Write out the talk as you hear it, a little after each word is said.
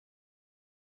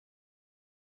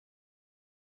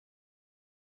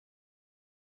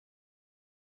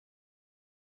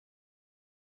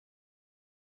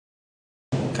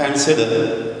consider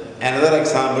another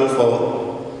example for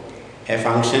a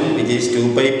function which is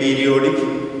 2 pi periodic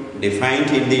defined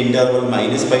in the interval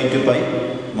minus pi to pi.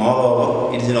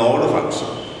 Moreover, it is an odd function.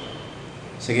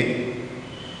 Second,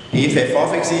 if f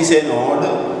of x is an odd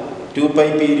 2 pi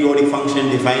periodic function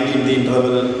defined in the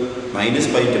interval minus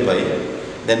pi to pi,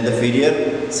 then the Fourier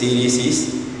series is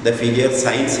the Fourier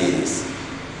sine series.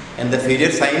 And the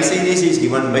Fourier sine series is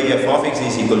given by f of x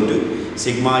is equal to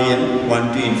sigma n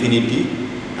 1 to infinity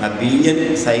bn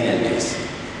sin nx,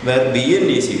 where bn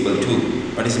is equal to,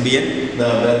 what is bn?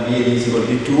 Where bn is equal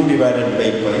to 2 divided by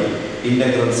pi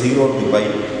integral 0 to pi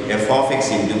f of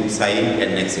x into sin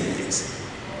nx dx.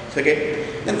 Okay,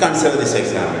 then consider this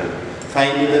example.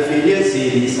 Find the Fourier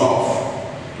series of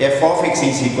f of x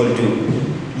is equal to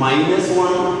minus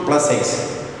 1 plus x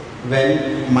when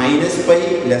minus pi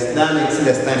less than x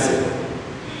less than 0.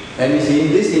 And we see in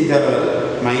this interval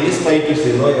minus pi to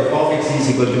 0 f of x is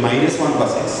equal to minus 1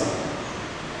 plus x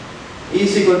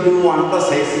is equal to 1 plus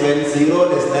x when 0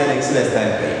 less than x less than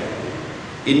pi.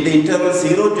 In the interval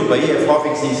 0 to pi f of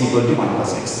x is equal to 1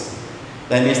 plus x.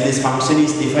 That means this function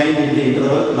is defined in the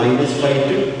interval minus pi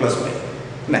to plus pi.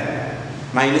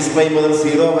 Minus pi model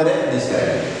 0 vare this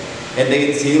value, and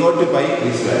again 0 to pi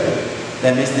this value.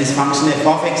 That means this function f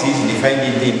of x is defined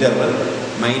in the interval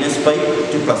minus pi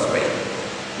to plus pi.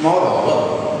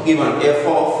 Moreover, given f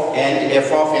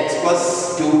of x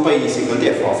plus 2 pi is equal to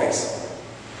f of x.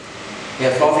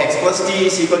 F of x plus t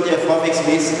is equal to f of x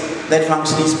means that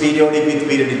function is periodic with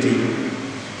period t.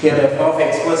 Here f of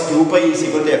x plus 2 pi is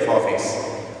equal to f of x.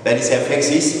 That is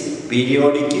fx is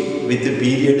periodic with the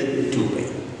period 2 pi.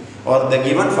 Or the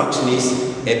given function is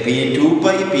a 2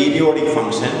 pi periodic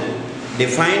function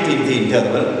defined in the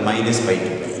interval minus pi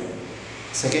to pi.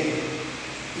 Okay?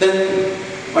 Then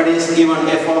what is given?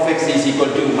 F of x is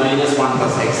equal to minus 1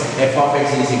 plus x. F of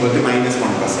x is equal to minus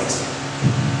 1 plus x.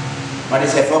 What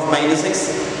is f of minus x?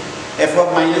 F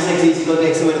of minus x is equal to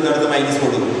x വരുന്നത് minus 4.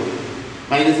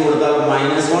 Minus 4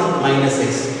 minus 1 minus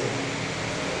x.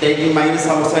 Taking minus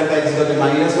outside, that is equal to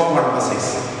minus of 1 plus x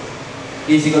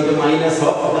is equal to minus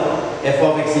of f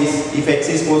of x is, if x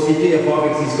is positive, f of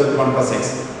x is equal to 1 plus x.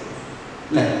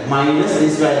 Minus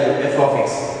this value f of x.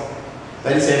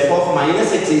 That is f of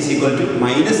minus x is equal to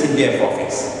minus into f of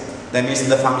x. That means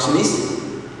the function is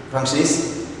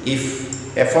if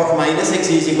f of minus x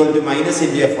is equal to minus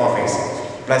into f of x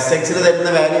plus x ൽ തരുന്ന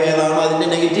value ഏതാണോ അതിന്റെ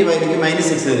negative ആയിരിക്കും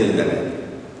minus X തരുന്ന value.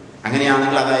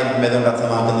 അങ്ങനെയാണെങ്കിൽ അതായിരിക്കും അതുകൊണ്ട്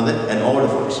അർത്ഥമാക്കുന്നത് an odd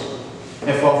function.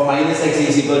 f of minus x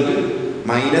is equal to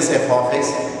minus f of x,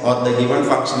 or the given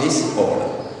function is odd.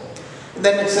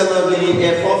 Then next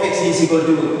f of x is equal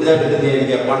to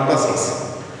 1 plus x.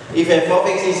 If f of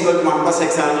x is equal to 1 plus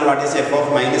x, what is f of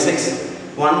minus x?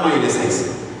 1 minus x.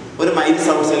 ഒരു minus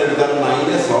outside എടുക്കാൻ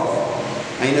minus of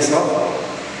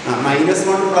minus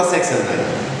 1 plus x എന്നാണ്.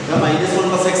 minus 1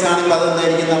 plus x ആണെങ്കിൽ അത്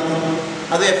എന്തായിരിക്കും അർത്ഥം?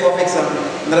 അത് f of x ആണ്.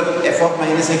 f of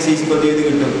minus x is equal to ഇത്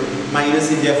കിട്ടും minus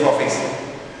into f of x.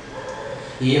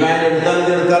 ഈ വാല്യൂ എടുത്താൽ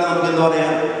നമുക്ക് എന്താ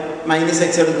പറയാം? minus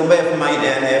x എടുക്കുമ്പോൾ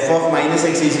f of minus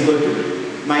x is equal to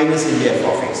minus into f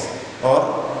of x. Or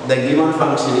the given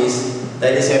function is,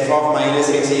 that is f of minus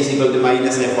x is equal to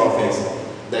minus f of x.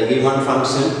 The given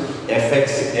function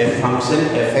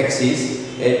fx is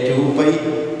a 2 pi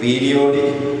periodic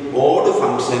odd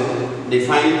function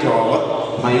defined over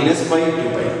minus pi to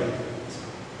pi.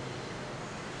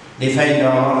 Defined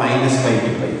over minus pi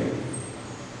to pi.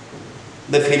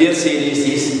 The Fourier series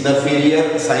is the Fourier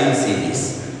sine series.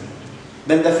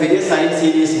 Then the Fourier sine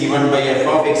series given by f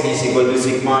of x is equal to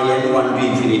sigma n 1 to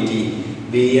infinity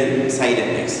bn sin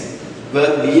nx,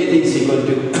 where bn is equal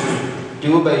to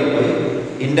 2 by pi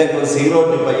integral 0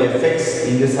 to pi fx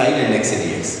into sin nx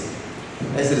dx.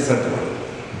 As a result of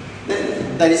then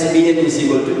that is bn is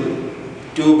equal to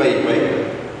 2 by pi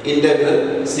integral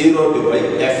 0 to pi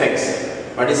fx.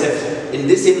 What is f? In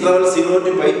this interval 0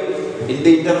 to pi, in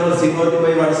the interval 0 to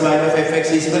pi, what is value of fx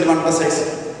is equal to 1 plus x.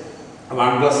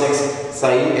 1 plus x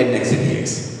sin nx dx.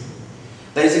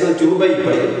 That is equal to 2 by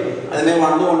pi. And then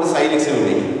 1 to sin x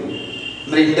only.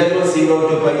 The interval 0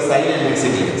 to pi sin nx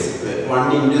dx.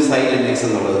 1 into sin nx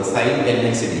and sin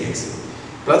nx dx.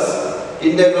 Plus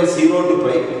integral 0 to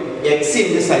pi x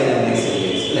into sin nx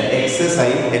dx. X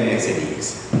sin nx dx.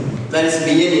 That is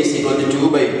bn is equal to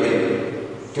 2 by pi.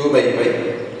 2 by pi.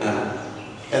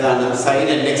 And sin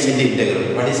nx into integral.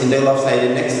 What is integral of sin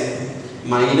nx?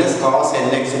 Minus cos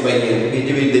nx by n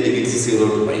between the limits 0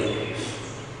 to pi.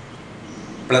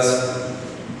 Plus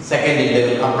second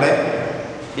integral. Apply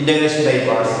integration by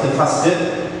parts. The first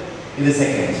in the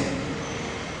second.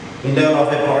 Integral of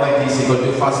a product is equal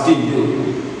to first into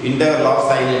integral of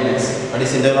sin nx. What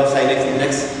is integral of sin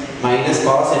nx? minus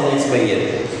cos nx by n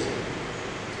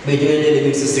between the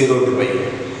limits 0 to pi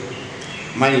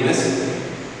minus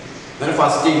then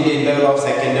first into integral of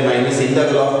second minus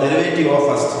integral of derivative of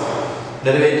first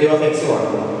derivative of x1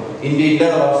 into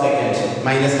integral of second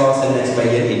minus cos nx by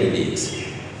n into dx.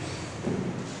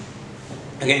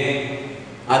 Again,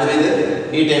 that means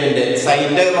this term is sin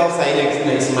integral of sin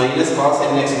x minus cos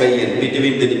nx by n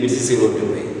between the limits 0 to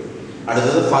pi. That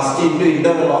is the first into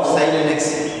integral of sin nx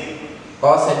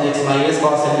cos nx minus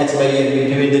cos nx by n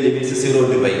between the limits 0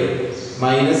 to pi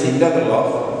minus integral of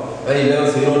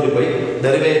 0 to pi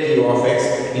derivative of x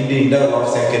into integral of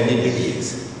second into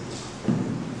dx.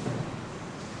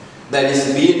 That is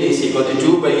bn is equal to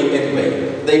 2 by n by.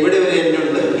 The ഇവിടെ ഒരു n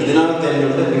ഉണ്ട് ഇതിനകത്ത് n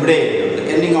ഉണ്ട് ഇവിടെ n ഉണ്ട്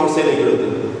ending outside ലേക്ക് എടുത്തു.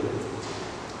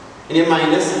 ഇനി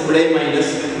minus ഇവിടെ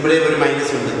മൈനസ് ഇവിടെ ഒരു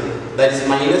മൈനസ് ഉണ്ട്. That is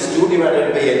minus 2 divided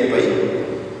by n by.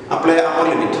 Apply upper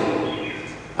limit.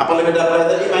 Upper limit apply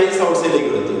ചെയ്താൽ ഈ മൈനസ് outside ലേക്ക്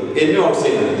എടുത്തു. n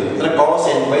outside എടുത്തു. അത്ര cos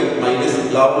n by minus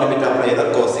lower limit apply ചെയ്താൽ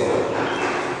cos 0.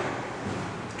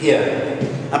 Here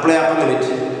apply upper limit.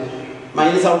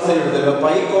 Minus outside എടുത്തല്ലോ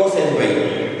pi cos n by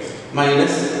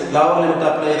minus lower limit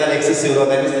apply ചെയ്താൽ x is 0,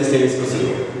 that is this term is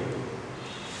 0.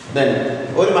 Then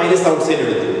ഒരു minus outside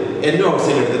എടുത്തു n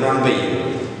outside എടുത്തു 1 by n.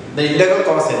 The integral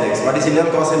cos nx. What is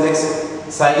integral cos nx?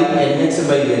 Sin nx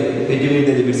by n between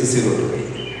the limits 0 to pi.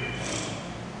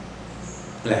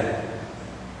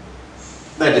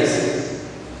 That is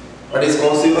what is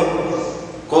cos 0?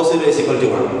 Cos 0 is equal to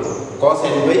 1. Cos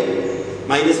n by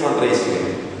minus 1 raised to n.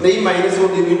 The minus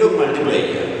 1 we need to multiply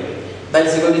here. That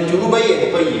is equal to 2 by n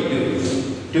by into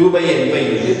 2 by n by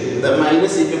into the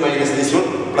minus into minus this one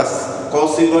plus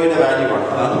cos 0 യുടെ value 1.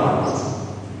 അതാണ് 1.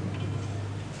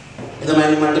 ഇത്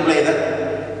multiply ചെയ്താൽ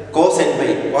cos n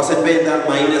by എന്താണ്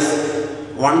minus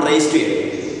 1 raised to n.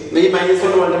 ഈ minus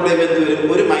 1 multiply ചെയ്താൽ എന്ത് വരും?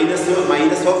 ഒരു minus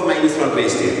of minus 1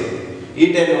 raised to n. ഈ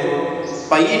term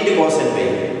pi into cos n by.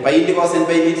 Pi into cos n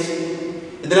by means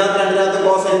ഇതിനകത്ത് രണ്ടിനകത്ത്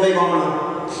cos n by കോമൺ ആണ്.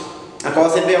 ആ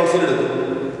cos n by outside എടുക്കും.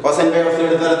 cos n by outside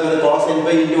എടുത്താൽ അത് cos n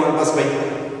by into 1 plus pi.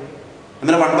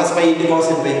 അങ്ങനെ 1 plus pi into cos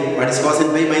n by. What is cos n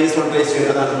by? minus 1 raised to n.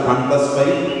 അതാണ് 1 plus pi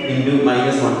into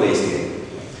minus 1 raised to n.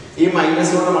 ഈ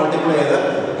minus കൊണ്ട് multiply ചെയ്താൽ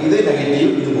ഇത്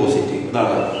negative ഇത് positive.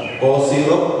 അതാണ് cos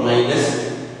 0 minus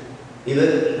ഇത്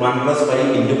 1 plus pi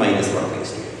into minus 1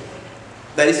 raised to n.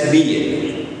 That is bn.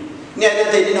 ഇനി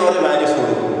അതിനകത്ത് ഇതിന് ഓരോ വാല്യൂസ്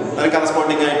കൊടുക്കും. അത്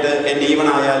കറസ്പോണ്ടിങ് ആയിട്ട് n ഈവൺ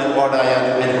ആയാലും ഓഡ്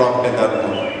ആയാലും അതിന് പ്രോപ്പർട്ടി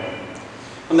എന്താണെന്ന്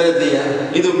അന്നേരം എന്ത് ചെയ്യുക?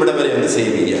 ഇത് ഇവിടെ വരെ ഒന്ന്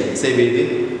സേവ് ചെയ്യുക. സേവ് ചെയ്ത്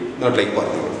നോട്ടിലേക്ക്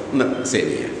പറഞ്ഞു ഒന്ന് സേവ്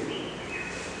ചെയ്യുക.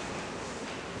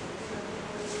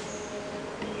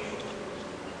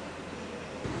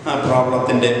 ആ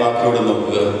പ്രോബ്ലത്തിൻ്റെ ബാക്കിയോട്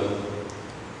നോക്കുക.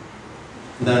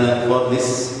 എന്താണ്? For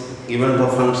this given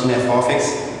function f of x,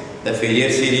 the Fourier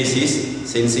series is,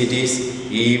 since it is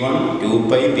even 2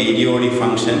 pi periodic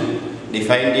function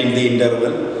defined in the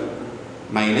interval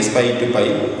minus pi to pi,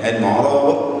 and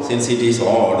moreover since it is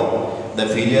odd, the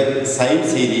Fourier sine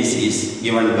series is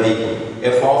given by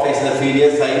f of x. The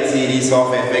Fourier sine series of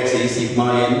fx is sigma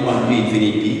n 1 to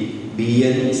infinity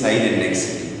bn sin nx.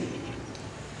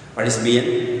 What is bn?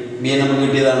 bn നമുക്ക്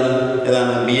കിട്ടിയതാണ്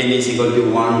ഏതാണ്? bn is equal to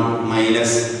 1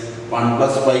 minus 1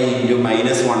 plus pi into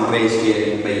minus 1 raised to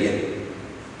n by n.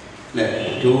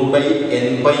 2 by n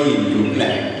pi into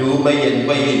 2 by n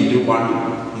pi into 1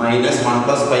 minus 1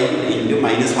 plus pi into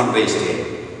minus 1 raised to n.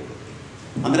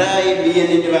 അന്നേരം ഈ bn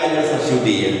ന്റെ value substitute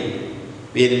ചെയ്യുക.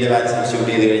 bn ന്റെ value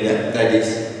substitute ചെയ്ത് കഴിഞ്ഞാൽ that is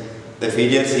the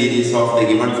Fourier series of the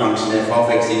given function f of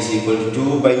x is equal to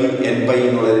 2 by n pi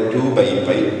എന്നുള്ളത് 2 by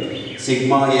pi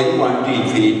sigma n 1 to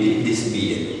infinity this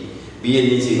bn. bn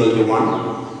is equal to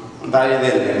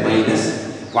 1 minus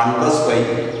 1 plus pi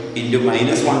into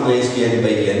minus 1 raised to n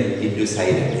by n into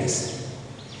sin nx.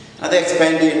 അത്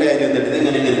expand ചെയ്യേണ്ട കാര്യം എന്നിട്ട്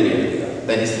ഇങ്ങനെ എഴുതുക.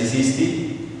 That is, this is the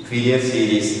Fourier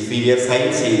series, Fourier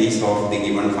sine series of the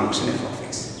given function f of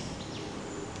x.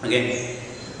 Okay,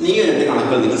 നിങ്ങൾ രണ്ട്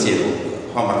കണക്കുകൾ നിങ്ങൾ ചെയ്തു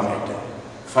ഹോംവർക്ക് ആയിട്ട്.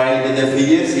 Find the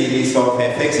Fourier series of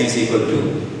fx is equal to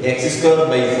x square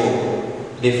by 4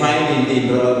 defined in the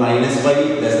interval minus pi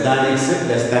less than x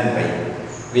less than pi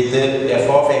with f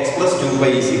of x plus 2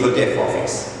 pi is equal to f of x.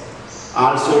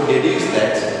 Also deduce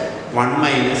that 1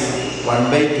 minus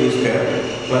 1 by 2 square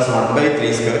plus 1 by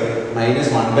 3 square minus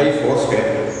 1 by 4 square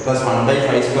plus 1 by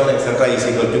 5 square etc. is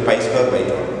equal to pi square by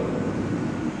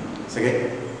 12. Okay.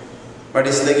 What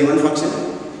is the given function?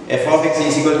 f of x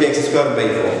is equal to x square by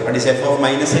 4. What is f of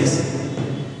minus x?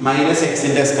 Minus x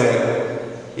into square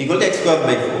equal to x square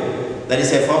by 4. That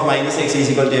is f of minus x is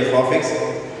equal to f of x.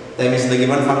 That means the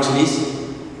given function is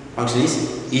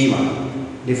even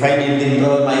defined in the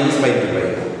interval minus pi to pi.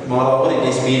 Moreover, it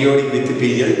is periodic with the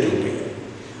period 2 pi.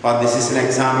 Or this is an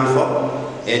example for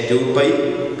a 2 pi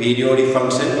periodic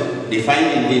function defined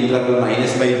in the interval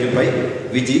minus pi to pi,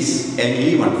 which is an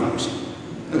even function.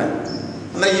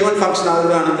 An even function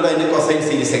is cosine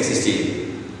series exists.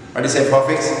 What is f of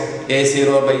x?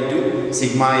 a0 by 2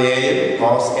 sigma an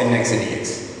cos nx dx.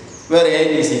 Where an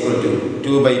is equal to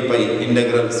 2 by pi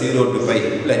integral 0 to pi,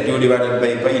 like 2 divided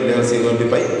by pi integral 0 to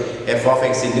pi, f of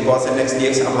x into cos nx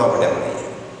dx.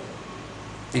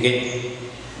 Okay.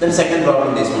 Then second problem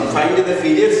this one. Find the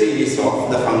Fourier series of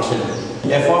the function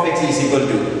f of x is equal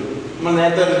to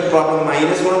problem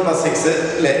minus 1 plus x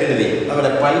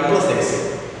pi plus x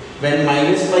when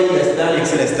minus pi less than x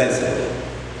less than 0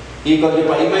 equal to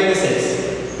pi minus x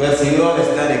where 0 less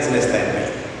than x less than pi.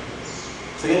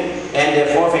 Okay? And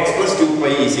f of x plus 2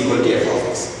 pi is equal to f of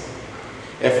x.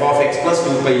 F of x plus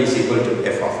 2 pi is equal to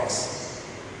f of x.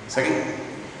 Okay?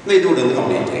 Now this is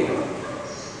complete.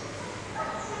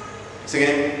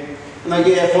 Second, now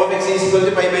f of x is equal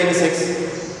to pi minus x.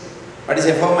 What is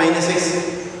f of minus x?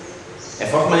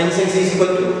 F of minus x is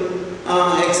equal to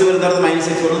x minus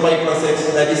x pi plus x.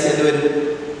 That is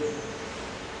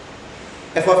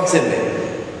f of x.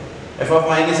 F of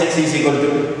minus x is equal to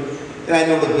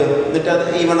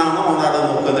even complete.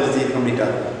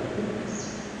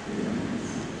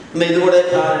 This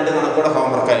is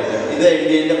homework.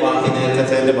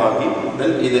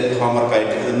 This is homework.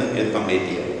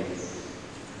 Complete.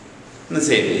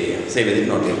 Save it,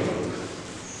 not here.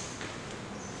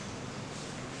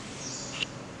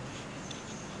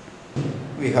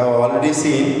 We have already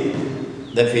seen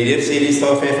the Fourier series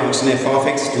of a function f of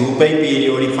x 2 pi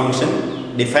periodic function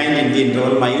defined in the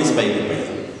interval minus pi to pi.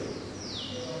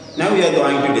 Now we are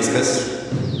going to discuss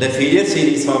the Fourier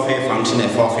series of a function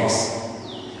f of x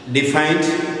defined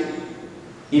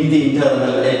in the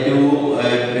interval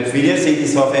the Fourier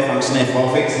series of a function f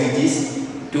of x which is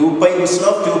 2 pi instead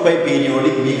of 2 pi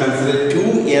periodic, we consider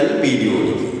 2L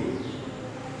periodic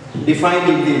defined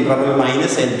in the interval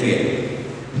minus L to L.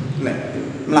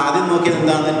 We will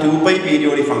 2 pi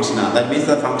periodic function. That means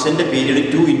the function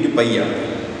period 2 into pi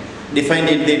defined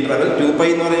in the interval 2 pi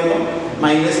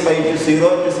minus pi to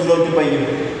 0 to pi.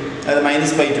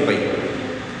 Minus pi to pi.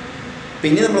 We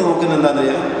will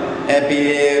a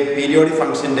periodic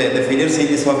function, the Fourier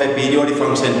series of a periodic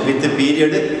function with the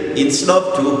period instead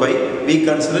of 2 pi, we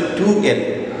consider 2L.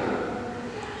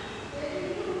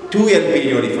 2L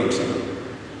periodic function.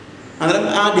 And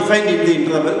defined in the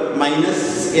interval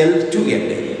minus L to L.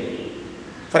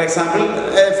 For example,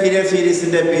 a Fourier series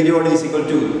in the period is equal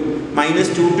to minus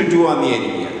 2 to 2 on the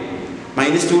area.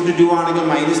 Minus 2 to 2 on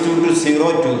minus 2 to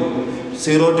 0 to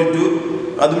 0 to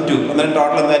 2, that's 2. And then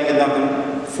total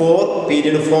 4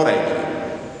 period 4 ആയിരിക്കും.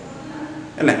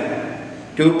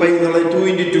 2 pi എന്നുള്ളത് 2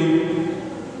 into 2.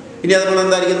 ഇനി അതുപോലെ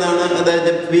എന്തായിരിക്കുന്നതാണ്,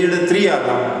 അതായത് period 3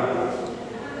 ആകാം,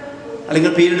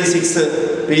 അല്ലെങ്കിൽ period 6,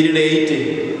 period 8.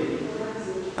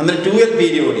 അന്നേരം 2L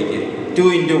periodic 2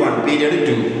 into 1 period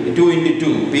 2, 2 into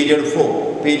 2 period 4,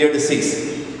 period 6.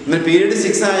 എന്നാൽ period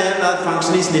 6 ആയാൽ ആ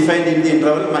function is defined in the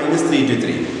interval minus 3 to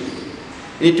 3.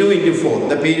 ഇനി 2 into 4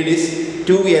 the period is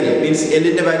 2L means L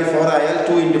in the value 4 ayal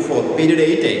 2 into 4 period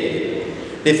 8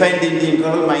 defined in the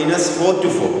interval minus 4 to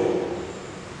 4.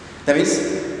 That means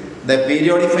the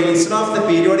periodic instead of the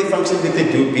periodic function with the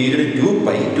period 2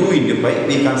 pi 2 into pi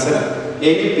we consider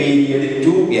any period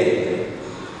 2L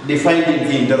defined in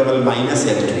the interval minus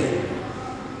L to L.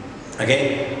 Okay?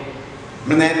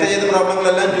 We have the problem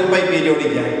 2 pi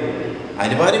periodic.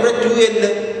 And 2L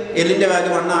L in the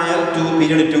value 1 ayal 2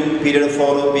 period 2 period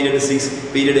 4 period 6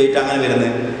 period 8 അങ്ങനെ വരുന്ന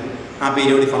ആ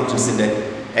periodic functionsന്റെ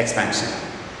expansion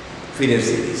Fourier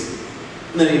series.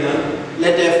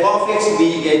 Let f of x be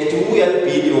a 2L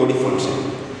periodic function.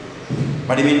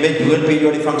 What do you mean by 2L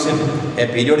periodic function? A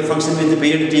periodic function with the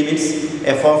period t means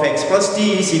f of x plus t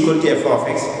is equal to f of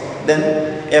x. Then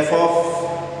f of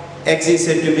x is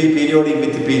said to be periodic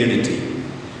with the period t.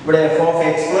 But f of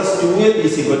x plus 2L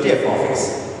is equal to f of x.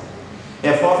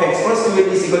 F of x plus 2L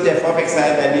is equal to f of x,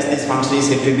 that means this function is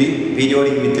said to be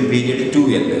periodic with the period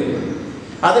 2L.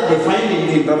 That is defined in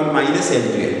the interval minus L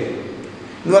to L.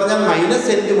 Minus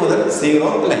L to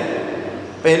 0 line.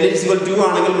 L is equal to 2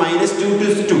 minus 2 to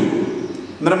 2.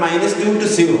 Minus 2 to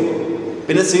 0.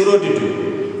 Then 0 to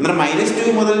 2. Minus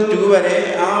 2 to 2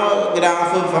 vare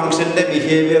graph function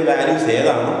behavior values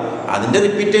that is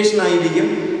repetition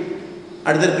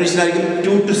repetition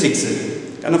 2 to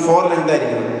 6. And 4 length.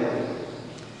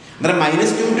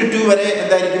 Minus 2 to 2 vare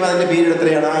the period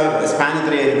span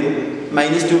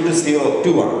minus 2 to 0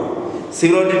 2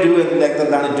 0 to 2 like 2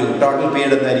 total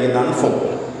period 4.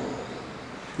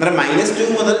 Minus 2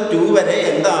 to 2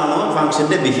 vare function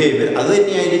behavior that is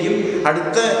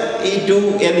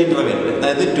 2L interval,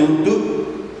 that is 2 to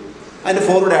അതിൻ്റെ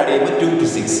 4 കൂടെ add ചെയ്യുമ്പോൾ 2 to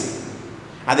 6.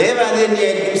 അതേ value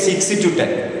തന്നെയായിരിക്കും 6 to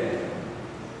 10.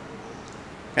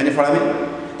 Can you follow me?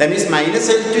 That means minus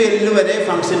L to L വരെ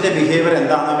ഫംഗ്ഷൻ്റെ behaviour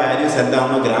എന്താണോ, values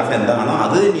എന്താണോ, graph എന്താണോ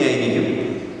അത് തന്നെയായിരിക്കും.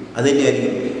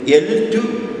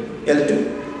 L to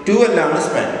 2L ആണ്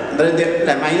സ്പാൻ.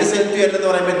 എന്തായാലും മൈനസ് L to L എന്ന്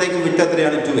പറയുമ്പോഴത്തേക്കും വിട്ട്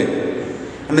എത്രയാണ്? 2L.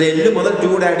 അന്നേരം L മുതൽ 2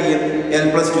 കൂടെ ആഡ് ചെയ്യും. L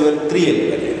plus 2L 3L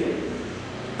വരെ.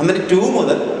 അന്നേരം 2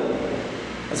 മുതൽ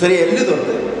L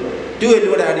തൊട്ട് 2L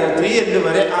കൂടെ ആഡ് ചെയ്യാം 3L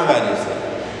വരെ ആ വാല്യൂസ്.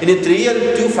 ഇനി 3L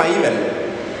to 5L,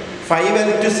 5L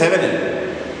to 7L,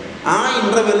 ആ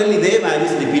ഇൻ്റർവെല്ലിൽ ഇതേ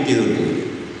വാല്യൂസ് റിപ്പീറ്റ് ചെയ്തുകൊണ്ടിരിക്കും.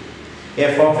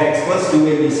 f of x plus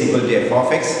 2L is equal to f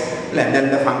of x, and then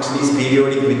the function is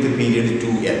periodic with the period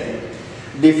 2L.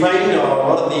 Defined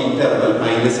over the interval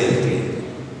minus L to L.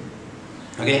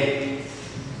 Okay?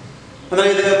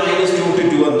 അതായത് -2 to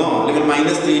 2 എന്നോ അല്ലെങ്കിൽ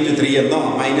 -3 to 3 എന്നോ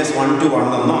 -1 to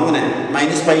 1 എന്നോ അങ്ങനെ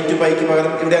 -π to πക്ക്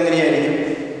പകരം ഇവിടെ അങ്ങനെയായിരിക്കും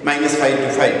 -5 to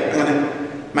 5 അങ്ങനെ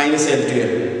 -L to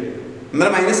L.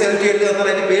 അന്നേരം -L to L എന്ന്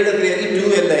പറയുന്ന പീരീഡ് എത്രയായിരിക്കും?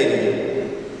 2L ആയിരിക്കും.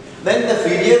 Then the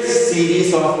Fourier series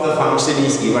of the function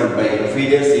is given by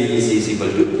Fourier series is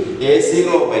equal to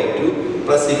a0 by 2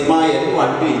 plus sigma n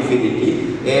 1 to infinity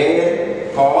a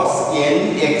cos n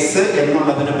x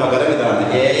എന്നുള്ളതിന് പകരം ഇതാണ്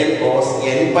an cos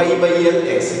n pi by l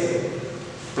x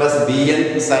plus bn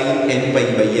sin n pi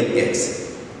by l x.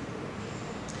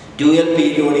 2L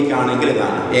periodic ആണെങ്കിൽ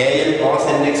ഇതാണ് an cos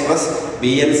nx plus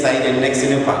bn sin nx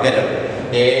ന് പകരം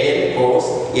an cos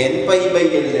n pi by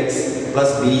lx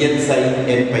plus bn sin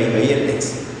n pi by lx.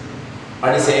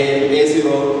 What is a0?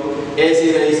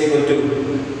 A0 is equal to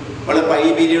ഇവിടെ pi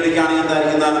periodic ആണെങ്കിൽ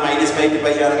എന്തായിരിക്കുന്നതാണ്? -π to π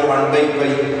ആണെങ്കിൽ 1/π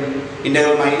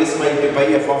integral -π to π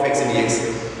f of x dx.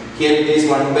 Here it is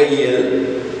 1/L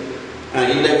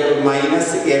integral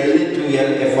 -L to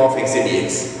L f of x dx.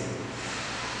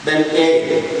 Then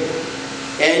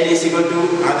an is equal to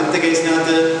ആദ്യത്തെ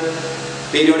കേസിനകത്ത്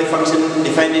periodic function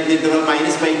defined in the interval -π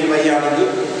to π ആണെങ്കിൽ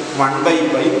 1/π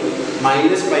 -π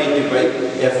to π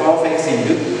f of x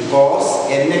into cos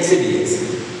nx dx.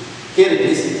 Here it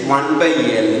is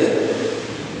 1/L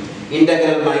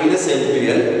integral -L to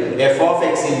L f of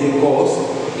x into cos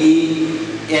ഈ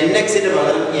nx ന്റെ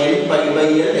പകരം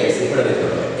nπ/L x ഇവിടെ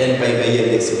വരുന്നത് nπ/L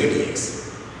x dx.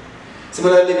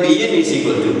 Similarly, bn is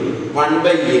equal to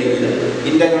 1/L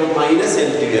integral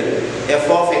 -L to L f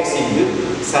of x into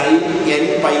sin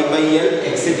nπ/L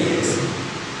x dx.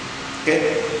 Okay?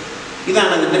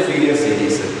 ഇതാണ് അതിൻ്റെ Fourier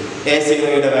series.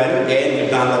 a0യുടെ value, an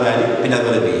കിട്ടാനുള്ള value, പിന്നെ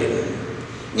അതുപോലെ bn.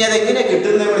 ഇനി അതെങ്ങനെ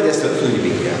കിട്ടുന്നതെന്ന് ജസ്റ്റ് ഒന്ന്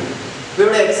സൂചിപ്പിക്കുക. ഇപ്പോൾ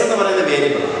ഇവിടെ x എന്ന് പറയുന്ന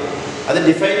വേരിയബിളാണ്. അത്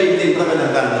ഡിഫൈൻ ചെയ്ത ഇൻ്റർവെൽ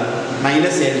എന്താണ്?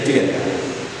 -L to L.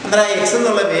 അന്നേരം ആ x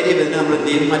എന്നുള്ള വേരിയബിളിനെ നമ്മൾ എന്ത്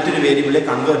ചെയ്യും? മറ്റൊരു വേരിയബിളിലേക്ക്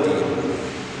കൺവേർട്ട് ചെയ്യും.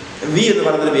 v എന്ന്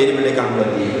പറയുന്ന വേരിയബിളിലേക്ക്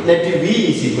കൺവേർട്ട് ചെയ്യും. Let v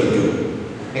is equal to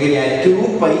എങ്ങനെയാണ്?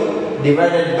 2π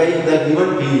divided by the given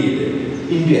period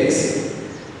into x.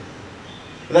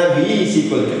 അതായത് v ഈസ്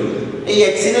ഈക്വൽ ടു ഈ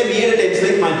എക്സിനെ വിയുടെ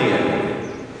ടെൻസിലേക്ക് മാറ്റുകയാണ്.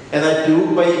 ഏതാ?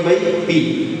 2π/p.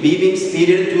 p means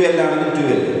period 2L ആണെങ്കിൽ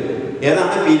 2L.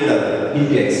 ഏതാണ് പീരീഡ്? അത്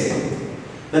into x.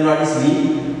 then what is v?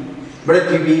 ഇവിടെ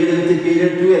പീരീഡ് വിത്ത്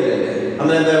പീരീഡ് 2L അല്ലേ?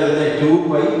 അന്നേരം എന്താ വരുന്നത്?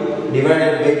 2π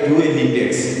divided by 2L into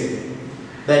x.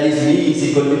 that is v is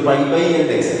equal to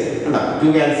π/Lx. കണ്ടോ? 2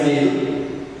 ക്യാൻസൽ ചെയ്തു.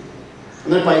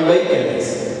 അന്നേരം π/Lx.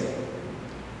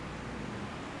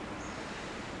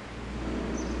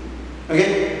 ഓക്കെ?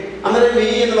 അന്നേരം v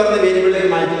എന്ന് പറഞ്ഞ വേരിയബിളിലേക്ക്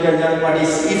മാറ്റി കഴിഞ്ഞാൽ what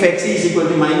is if x is equal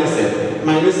to -L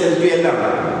to L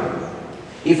ആണ്.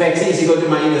 if x is equal to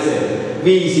 -L, v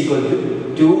is equal to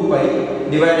 2π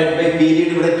divided by period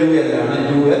ഇവിടെ 2L ആണ്.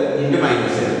 2L into -L.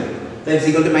 that is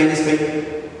equal to -π.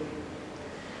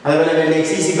 അതുപോലെ when x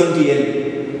is equal to L,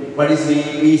 what is v?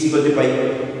 v is equal to π.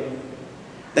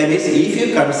 that means if you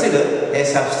consider a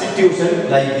substitution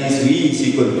like this, v is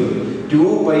equal to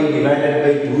 2π divided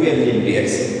by 2L into x,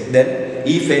 then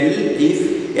if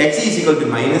x is equal to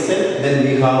 -L, then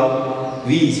we have v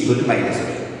is equal to -π.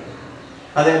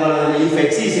 അതേപോലെ തന്നെ if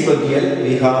x is equal to L,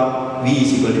 we have v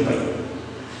is equal to π.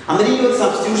 അങ്ങനെ ഈ ഒരു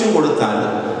substitution കൊടുത്താൽ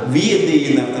v എന്ത്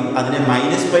ചെയ്യുന്നർത്ഥം? അതിനെ -π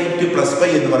to +π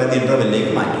എന്ന് പറയുന്ന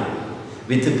ഇൻ്റർവെല്ലിലേക്ക് മാറ്റും.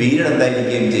 വിത്ത് പീരീഡ്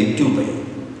എന്തായിരിക്കും? 2π.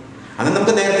 അങ്ങനെ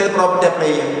നമുക്ക് നേരത്തെ പ്രോപ്പർട്ടി അപ്ലൈ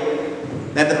ചെയ്യാം.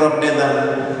 നേരത്തെ പ്രോപ്പർട്ടി എന്താണ്?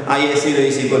 a0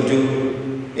 is equal to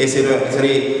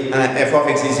f of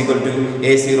x is equal to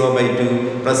a0/2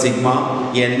 plus sigma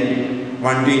n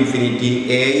 1 to infinity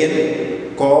an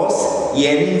cos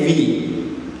nv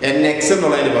nx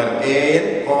എന്നുള്ളതിന് പകരം an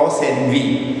cos nv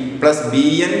plus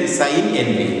bn sin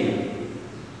nv.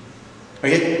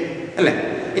 Okay അല്ലേ?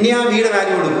 ഇനി ആ വിയുടെ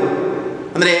value കൊടുക്കും.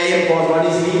 അന്നേരം an cos what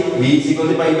is v is equal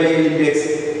to π/L into x.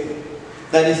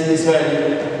 that is this value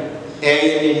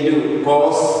an into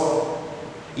cos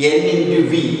n into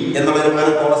v എന്നുള്ളതിന്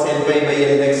പകരം cos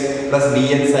nπ/Lx plus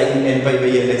bn sin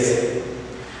nπ/Lx.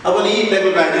 അപ്പോൾ ഈ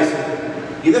ഇന്റഗ്രൽ വാല്യൂസ്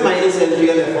ഇത് minus L two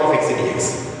L F of X D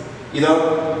X ഇതോ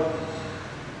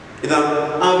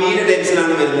ആ വിയുടെ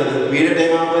ടൈംസിലാണ് വരുന്നത്. വിയുടെ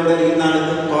ടൈം ആകുമ്പോൾ എന്തായിരിക്കുന്നതാണ്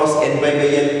cos N bye bye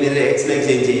L ഇതിന്റെ എക്സിലേക്ക്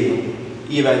ചേഞ്ച് ചെയ്യുന്നു.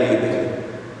 ഈ വാല്യൂ കിട്ടുക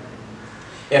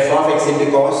F of X into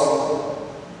cos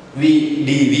V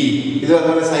D V ഇത്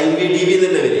അതുപോലെ സൈൻ വി ഡി വി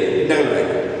തന്നെ വരിക ഇന്റഗ്രൽ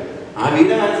വാല്യൂ. ആ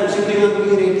വിയുടെ സബ്സ്റ്റിറ്റ്യൂട്ട്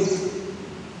നമുക്ക്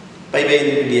pi by L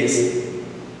D X.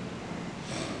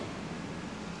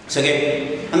 Okay,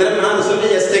 അന്നേരം ആ റിസൾട്ട്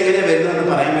ജസ്റ്റ് എങ്ങനെ വരുന്നതെന്ന്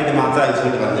പറയാൻ വേണ്ടി മാത്രം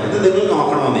റിസൾട്ട് പറഞ്ഞത്. ഇത് നിങ്ങൾ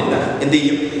നോക്കണമെന്നില്ല. എന്ത്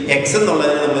ചെയ്യും, എക്സ്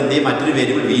എന്നുള്ളതിനെ നമ്മൾ എന്ത് ചെയ്യും, മറ്റൊരു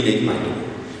വേരിയബിൾ വിയിലേക്ക് മാറ്റും.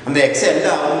 അന്നേരം എക്സ് എൽ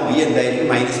ആകുമ്പോൾ വി എന്തായിരിക്കും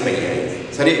മൈനസ് പൈ ആയിരിക്കും.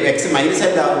 സോറി, എക്സ് മൈനസ്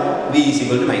എൽ ആകുമ്പോൾ V is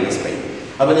equal to minus pi.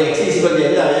 അപ്പോൾ X is equal to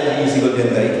L ആയാൽ വി ഈസ് ഈക്വൽ ടു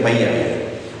എന്തായിരിക്കും പൈ ആയിരിക്കും.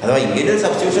 അഥവാ ഇങ്ങനെ ഒരു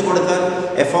സബ്സ്റ്റിറ്റ്യൂഷൻ കൊടുത്താൽ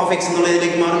എഫ് ഓഫ് എക്സ്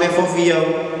എന്നുള്ളതിലേക്ക് മാറും എഫ് ഓഫ് വി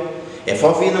ആവും. എഫ്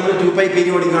ഓഫ് വി നമ്മൾ 2π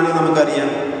പീരിയോഡിക് ആണെങ്കിൽ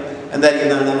നമുക്കറിയാം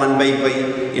എന്തായിരിക്കുന്നതാണ് 1/π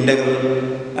integral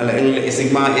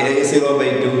sigma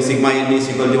a0/2 sigma n is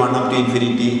equal to 1 up to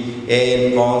infinity an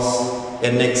cos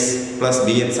nx plus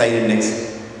bn sin nx.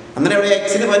 അന്നേരം ഇവിടെ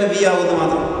എക്സിന് പകരം ബി ആവുന്നത്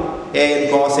മാത്രം an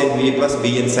cos nv plus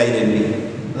bn sin nv.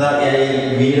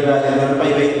 വിയുടെ വാല്യൂ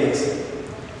π/x.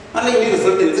 അല്ലെങ്കിൽ ഈ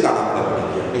റിസൾട്ട് ഇത് കാണാൻ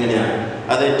പറ്റില്ല. എങ്ങനെയാണ്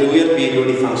അത് 2-year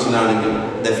പീരിയോഡിക് ഫംഗ്ഷൻ ആണെങ്കിൽ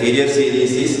the ഫീരിയർ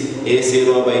series is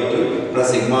a0/2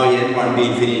 plus sigma n 1 to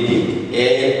infinity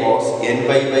an cos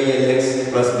nπ/lx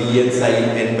plus bn sin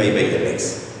nπ/lx,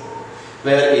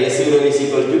 where a0 is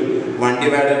equal to 1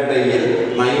 divided by l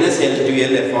minus l to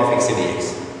l f of x dx.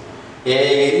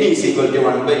 an is equal to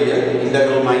 1/l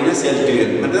integral minus l to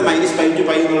l. മറ്റേത് minus pi to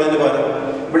pi എന്നുള്ളതിന് പകരം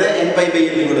ഇവിടെ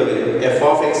nπ/l കൂടെ വരും. f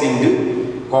of x into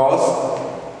cos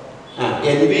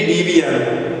nv dv ആണ്.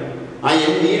 ആ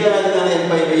n യുടെ value ആണ്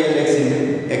nπ/lx into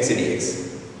x dx.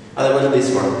 അതുപോലെ this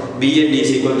one bn is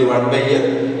equal to 1/l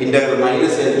integral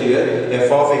minus l to l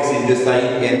f of x into sin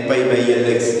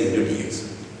nπ/lx into dx.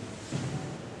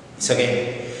 Okay,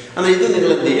 എന്നാൽ ഇത്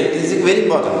നിങ്ങൾ എന്ത് ചെയ്യുക, ദിസ് ഇസ് വെരി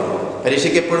ഇമ്പോർട്ടൻറ്റ്.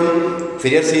 പരീക്ഷയ്ക്ക് എപ്പോഴും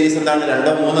ഫിയർ സീരീസ് എന്താണ്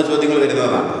 2-3 ചോദ്യങ്ങൾ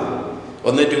വരുന്നതാണ്.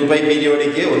 ഒന്ന് 2π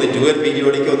പീരിയോഡിക്ക്, ഒന്ന് 2-year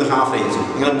പീരിയോഡിക്ക്, ഒന്ന് ഹാഫ് റേഞ്ച്.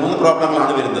 അങ്ങനെ 3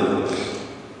 പ്രോബ്ലങ്ങളാണ് വരുന്നത്.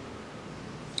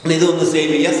 ഇതൊന്ന്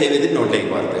സേവ് ചെയ്യുക, സേവ് ചെയ്തിട്ട് നോട്ടിലേക്ക്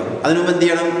പകർത്തുക. അതിനുമുമ്പ് എന്ത്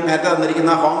ചെയ്യണം, നേരത്തെ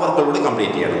തന്നിരിക്കുന്ന ഹോംവർക്കുകളോട്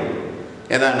കംപ്ലീറ്റ് ചെയ്യണം.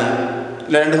 ഏതാണ്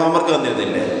 2 ഹോംവർക്ക്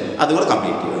തന്നിരുന്നില്ലേ, അതുകൂടെ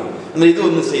കംപ്ലീറ്റ് ചെയ്യുക. എന്നാൽ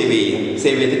ഇതൊന്ന് സേവ് ചെയ്യുക,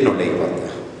 സേവ് ചെയ്തിട്ട് നോട്ടിലേക്ക് പകർത്തുക.